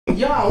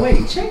Y'all,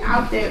 wait, check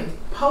out that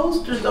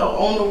poster though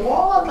on the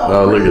wall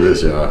though. Oh, look at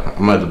this, y'all.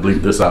 I'm gonna have to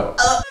bleep this out.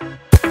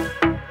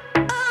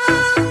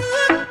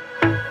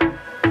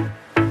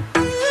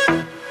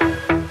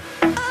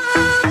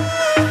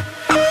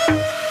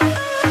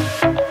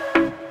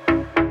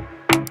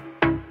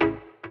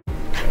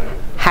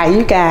 Hi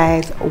you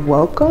guys,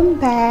 welcome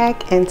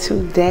back, and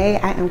today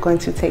I am going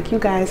to take you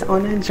guys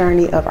on a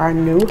journey of our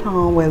new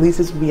home. Well, at least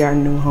this will be our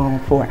new home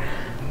for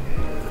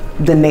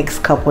the next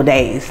couple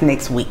days,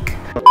 next week.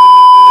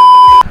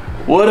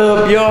 What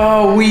up,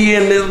 y'all? We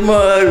in this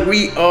mug.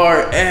 We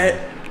are at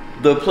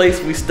the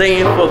place we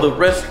staying for the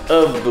rest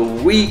of the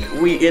week.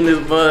 We in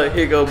this mug.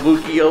 Here go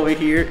Buki over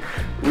here.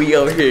 We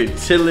over here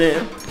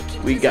chilling.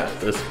 We got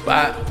the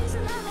spot.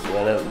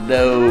 What up,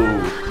 though?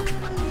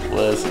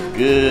 What's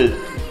good?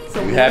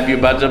 So you happy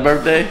about your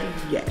birthday?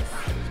 Yes,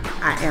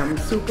 I am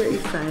super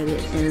excited,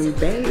 and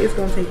Bay is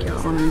gonna take y'all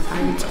on an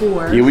entire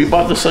tour. Yeah, we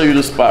about to show you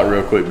the spot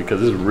real quick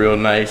because it's real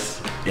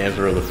nice and it's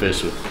real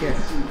official.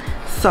 Yes.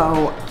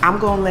 So I'm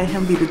gonna let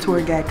him be the tour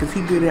guide because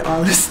he good at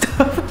all this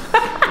stuff.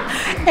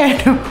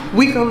 And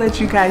we gonna let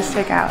you guys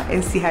check out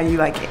and see how you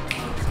like it.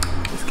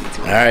 Let's get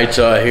to it. All right,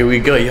 y'all, here we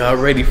go. Y'all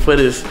ready for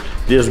this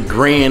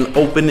grand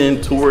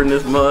opening tour in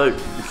this mug?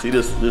 You see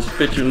this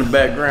picture in the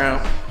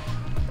background?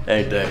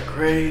 Ain't that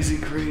crazy,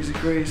 crazy,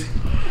 crazy?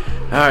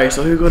 All right,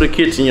 so here go the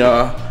kitchen,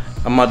 y'all.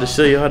 I'm about to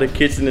show you how the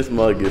kitchen, this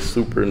mug is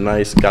super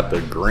nice. Got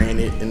the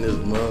granite in this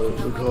mug.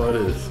 Look at all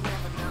this.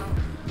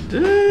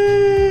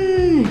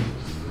 Dang.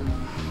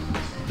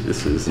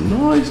 This is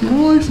nice,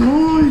 nice,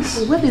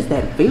 nice. What is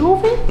that,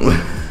 velvet?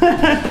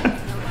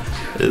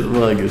 This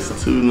mug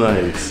is too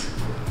nice.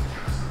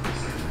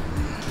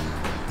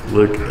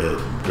 Look at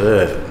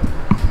that.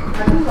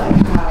 I do like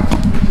how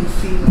you can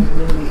see like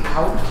really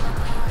out.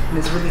 And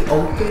it's really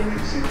open,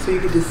 so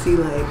you get to see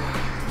like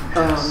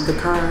the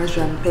cars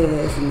driving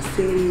past in the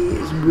city.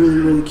 It's really,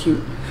 really cute.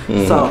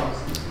 Mm-hmm. So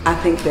I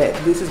think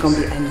that this is gonna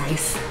be a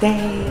nice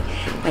day.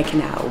 I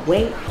cannot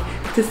wait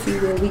to see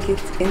where we get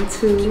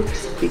into,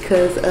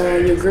 because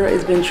your girl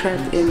has been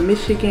trapped in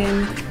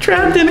Michigan.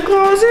 Trapped in the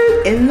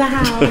closet? In the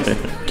house.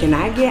 Can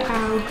I get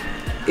out?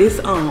 It's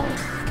on.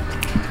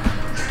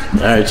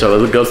 All right, y'all,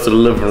 let's go to the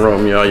living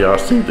room, y'all. Y'all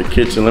see the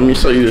kitchen. Let me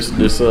show you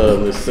this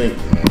sink.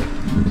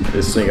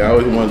 This sink, I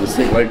always wanted a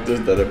sink like this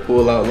that I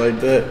pull out like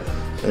that.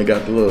 And they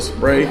got the little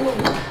spray.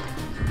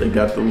 They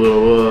got the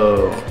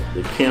little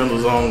the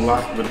candles on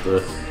lock with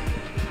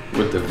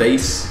the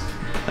vase.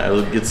 All right,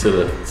 let's get to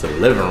the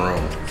living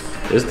room.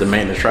 This is the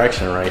main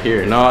attraction right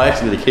here. No,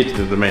 actually the kitchen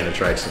is the main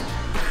attraction.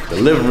 The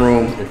living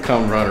room, it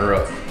come runner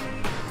up.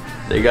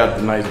 They got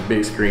the nice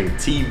big screen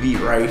TV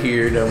right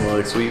here. That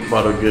mug sweet,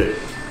 bottle good.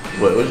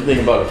 What you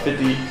think about a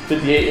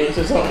 58 inch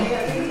or something?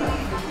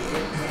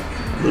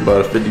 It's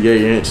about a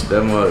 58 inch,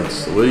 that mug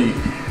sweet.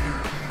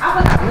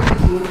 I forgot what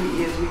this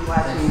movie is we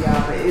watching,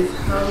 y'all, but it's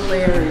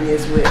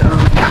hilarious with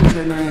what's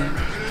her name?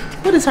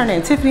 What is her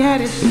name? Tiffany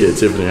Haddish? Yeah,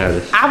 Tiffany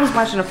Haddish. I was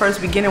watching the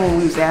first beginning when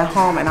we was at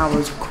home, and I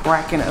was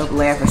cracking up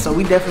laughing. So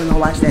we definitely gonna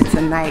watch that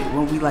tonight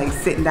when we like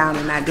sitting down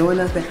and not doing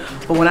nothing.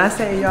 But when I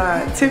say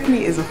y'all,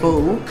 Tiffany is a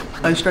fool,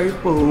 a straight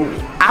fool.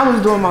 I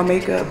was doing my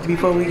makeup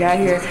before we got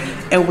here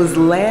and was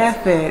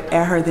laughing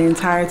at her the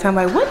entire time.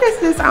 Like, what is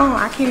this on?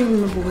 I can't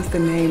even remember what's the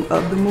name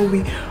of the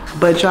movie,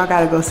 but y'all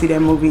gotta go see that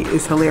movie.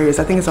 It's hilarious.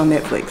 I think it's on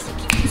Netflix.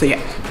 So yeah.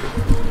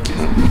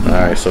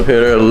 All right, so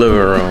here to the living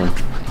room.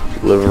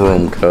 Living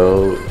room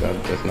code.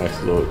 Got this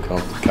nice little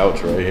comfy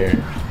couch right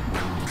here.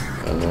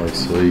 That looks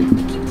sweet.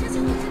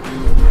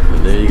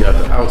 And then you got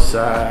the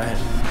outside.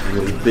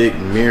 Really big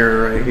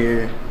mirror right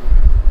here.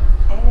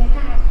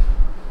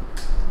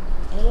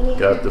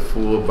 Got the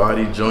full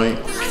body joint.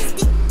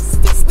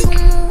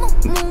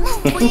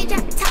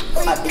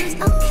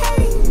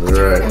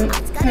 Alright,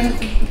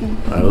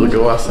 let's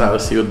go outside.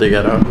 Let's see what they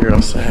got out here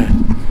outside.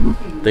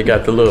 They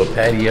got the little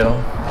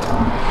patio.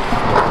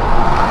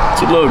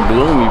 It's a little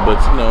gloomy, but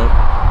you know,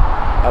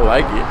 I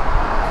like it.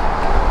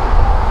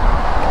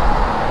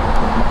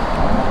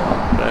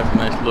 That's a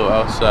nice little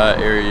outside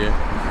area.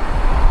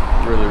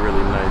 Really,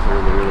 really nice,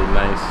 really, really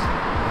nice.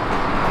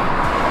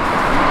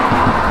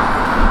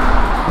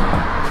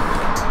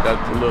 Got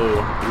the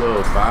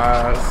little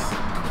vase.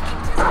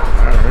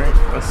 Alright,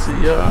 let's see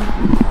y'all.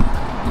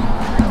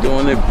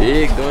 Doing it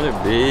big, doing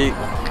it big.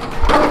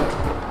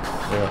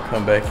 Yeah,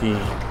 come back in.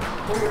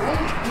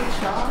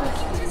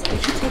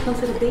 Did you take them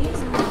to the bed?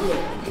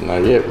 Yeah.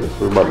 Not yet.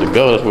 We're about to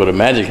go. That's where the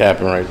magic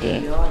happened right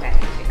there. Y'all gotta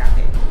check out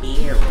that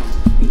bedroom.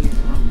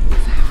 Bedroom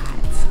is hot.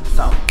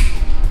 So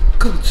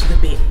go to the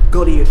bed.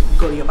 Go to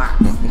your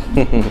box.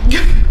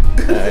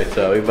 Alright,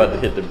 so we about to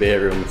hit the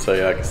bedroom so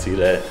y'all can see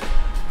that.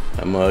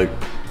 That mug.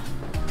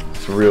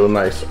 It's real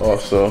nice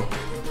also.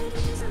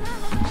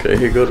 Okay,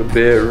 here go the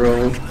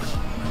bedroom.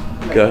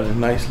 Got a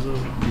nice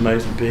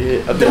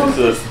bed. I think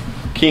it's a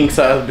king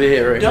size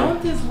bed right here.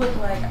 Don't this look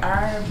like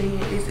our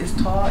bed is as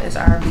tall as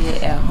our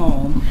bed at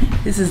home?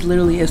 This is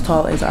literally as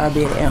tall as our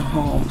bed at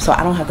home. So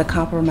I don't have to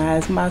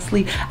compromise my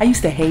sleep. I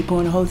used to hate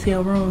going to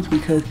hotel rooms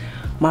because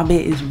my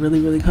bed is really,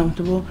 really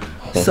comfortable.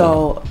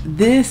 So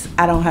this,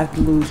 I don't have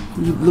to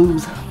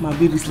lose my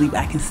beauty sleep.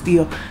 I can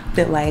still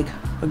feel like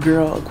a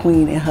girl, a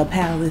queen in her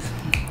palace,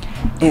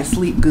 and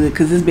sleep good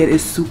because this bed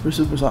is super,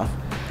 super soft.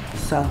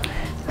 So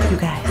you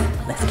guys,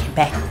 let's get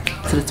back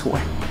to the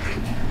tour.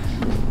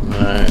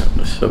 Alright,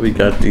 so we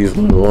got these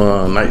little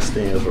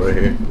nightstands right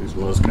here. These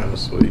ones kind of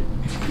sweet.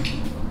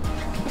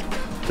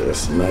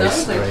 That's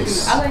nice. Those are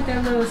nice. cute. I like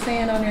that little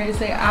saying on there. It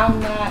say, I'm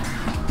not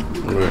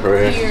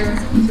Right. here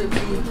to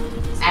be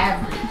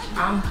average.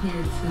 I'm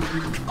here to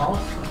be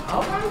awesome.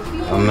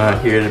 Alright. I'm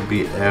not here to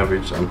be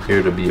average. I'm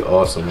here to be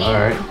awesome.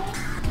 Alright.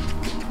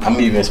 I'm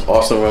even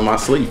awesome in my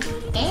sleep.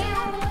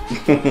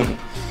 Then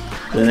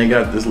they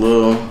got this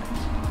little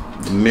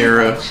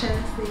mirror.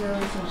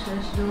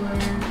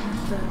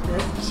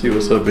 See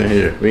what's up in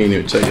here. We ain't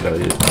even check it out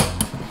yet.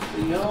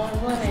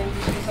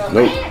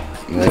 Nope.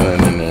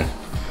 Nothing in there.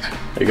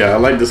 Hey guys, I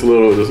like this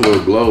little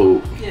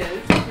globe. Yeah,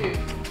 it's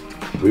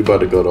cute. We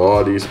about to go to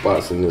all these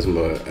spots in this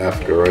mud.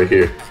 Africa right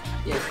here.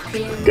 Yes,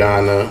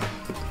 Ghana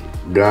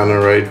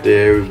right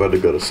there. We about to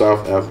go to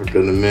South Africa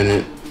in a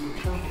minute.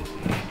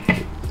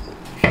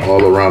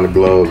 All around the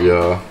globe,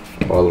 y'all.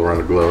 All around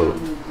the globe.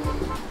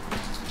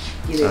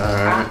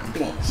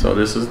 Alright. So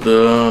this is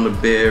the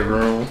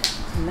bedroom.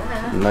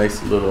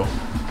 Nice little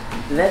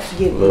Let's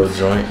get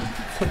joint.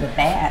 to the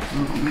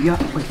bathroom.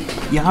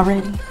 Y'all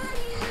ready?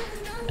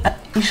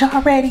 Is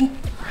y'all ready?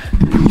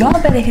 Y'all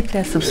better hit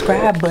that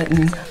subscribe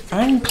button.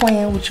 I ain't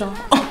playing with y'all.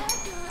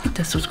 Hit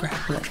that subscribe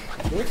button.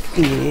 This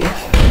is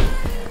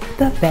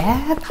the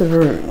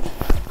bathroom.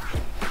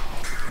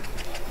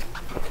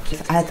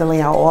 I had to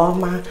lay out all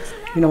my,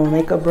 my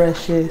makeup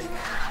brushes.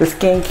 The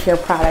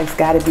skincare products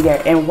gotta be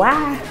there. And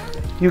why?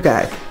 You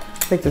guys,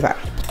 check this out.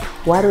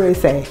 Why do they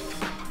say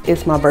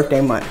it's my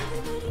birthday month?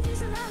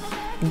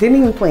 Didn't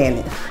even plan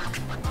this.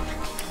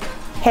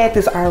 Had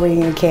this already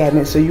in the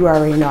cabinet, so you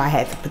already know I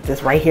had to put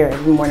this right here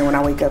every morning when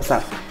I wake up.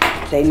 So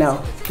they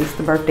know this is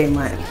the birthday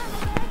month.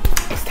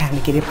 It's time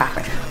to get it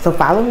popping. So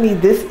follow me.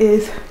 This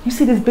is, you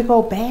see this big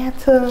old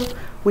bathtub?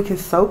 We can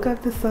soak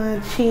up the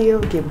sun, chill,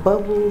 get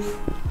bubbles.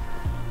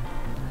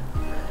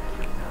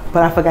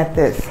 But I forgot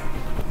this.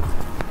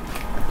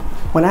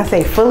 When I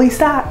say fully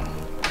stocked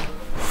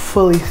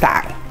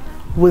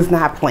was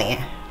not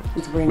planned.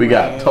 We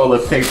got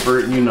toilet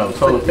paper.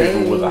 Toilet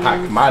paper was a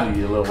hot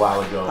commodity a little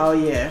while ago. Oh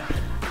yeah.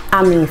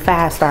 I mean,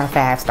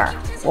 5-star,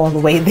 all the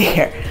way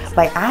there.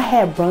 Like, I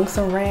had brung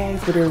some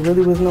rags, but there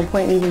really was no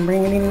point in even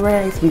bringing any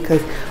rags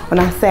because when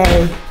I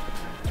say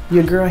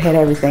your girl had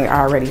everything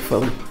already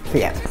fully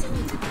together.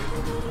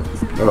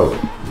 Oh,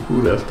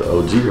 ooh, that's the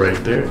OG right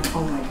there.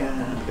 Oh my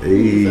God.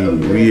 Hey, so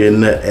we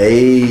in the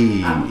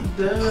A. I'm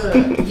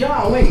done.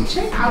 Y'all, wait,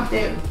 check out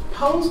that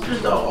poster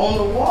though on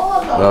the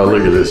wall though. Oh,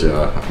 look at this,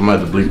 y'all. I'm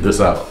about to bleep this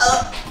out.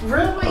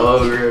 Really?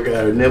 Oh, girl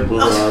got her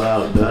nipples all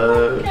out,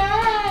 dog.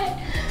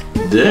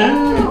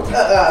 Damn.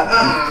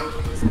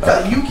 So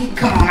you keep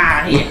coming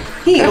out here.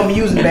 He ain't gonna be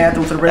using the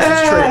bathroom for the rest of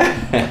his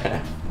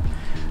trip.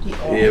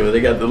 Yeah, but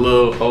they got the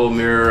little old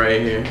mirror right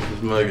here.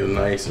 This mug is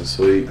nice and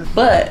sweet.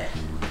 But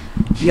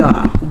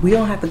y'all, we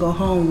don't have to go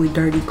home with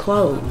dirty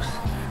clothes.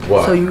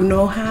 Why? So you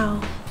know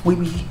how we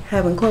be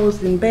having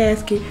clothes in the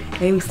basket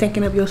and we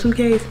stinking up your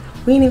suitcase?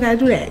 We ain't even gotta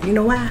do that. You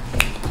know why?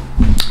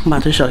 I'm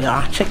about to show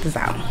y'all. Check this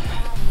out.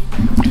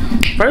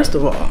 First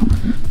of all,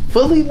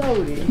 fully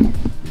loaded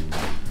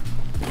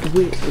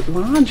with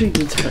laundry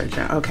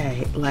detergent.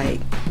 Okay, like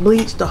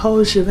bleach, the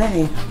whole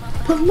shebang.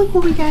 But look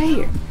what we got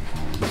here.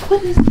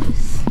 What is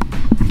this?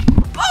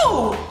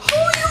 Oh, who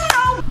you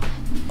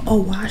know? A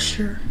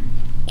washer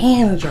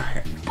and a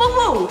dryer.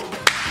 Boo!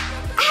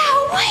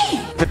 Ow,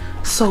 wait!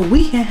 So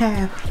we can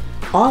have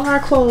all our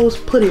clothes,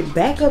 put it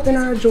back up in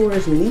our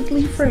drawers,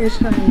 neatly fresh,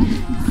 honey,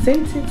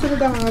 send it to the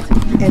dogs,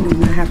 and do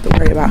not have to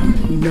worry about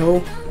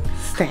no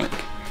stank.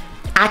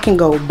 I can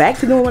go back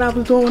to doing what I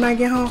was doing when I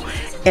get home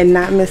and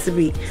not miss a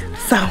beat.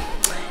 So,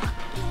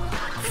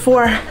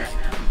 for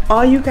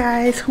all you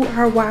guys who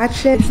are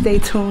watching, stay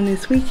tuned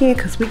this weekend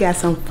because we got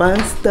some fun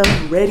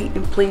stuff ready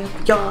and planned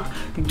for y'all.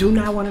 You do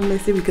not want to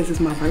miss it because it's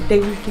my birthday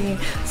weekend.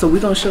 So we're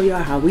going to show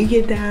y'all how we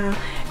get down.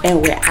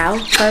 And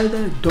without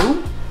further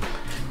ado,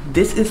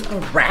 this is a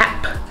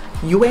wrap.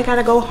 You ain't got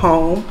to go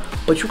home,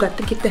 but you got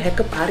to get the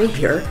heck up out of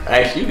here.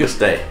 Actually, you can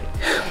stay.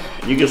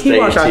 You can stay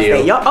and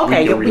chill. Y'all,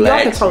 okay, y'all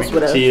can toast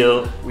with us.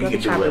 Chill. We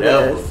can do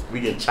whatever. We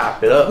can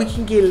chop it up. We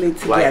can get lit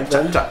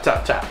together. Like,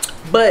 chop.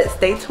 But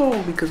stay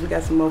tuned because we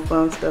got some more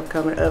fun stuff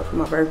coming up for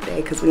my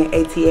birthday because we in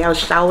ATL,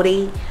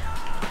 shawty.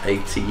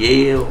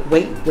 ATL.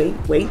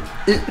 Wait.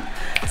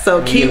 So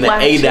we keep in the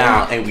watching. A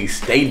down and we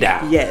stay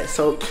down. Yeah,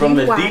 so keep from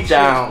the watching. D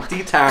town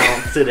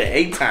to the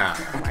A town.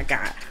 Oh my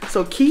God.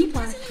 So keep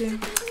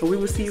watching and we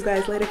will see you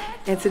guys later.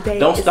 And today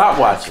don't stop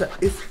watching.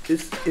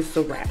 It's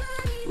a wrap.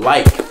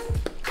 Like,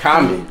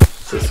 comment,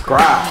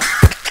 subscribe.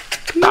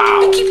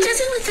 I keep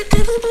dancing with the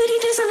devil, but he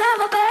doesn't have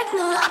my back,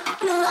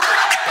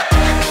 no.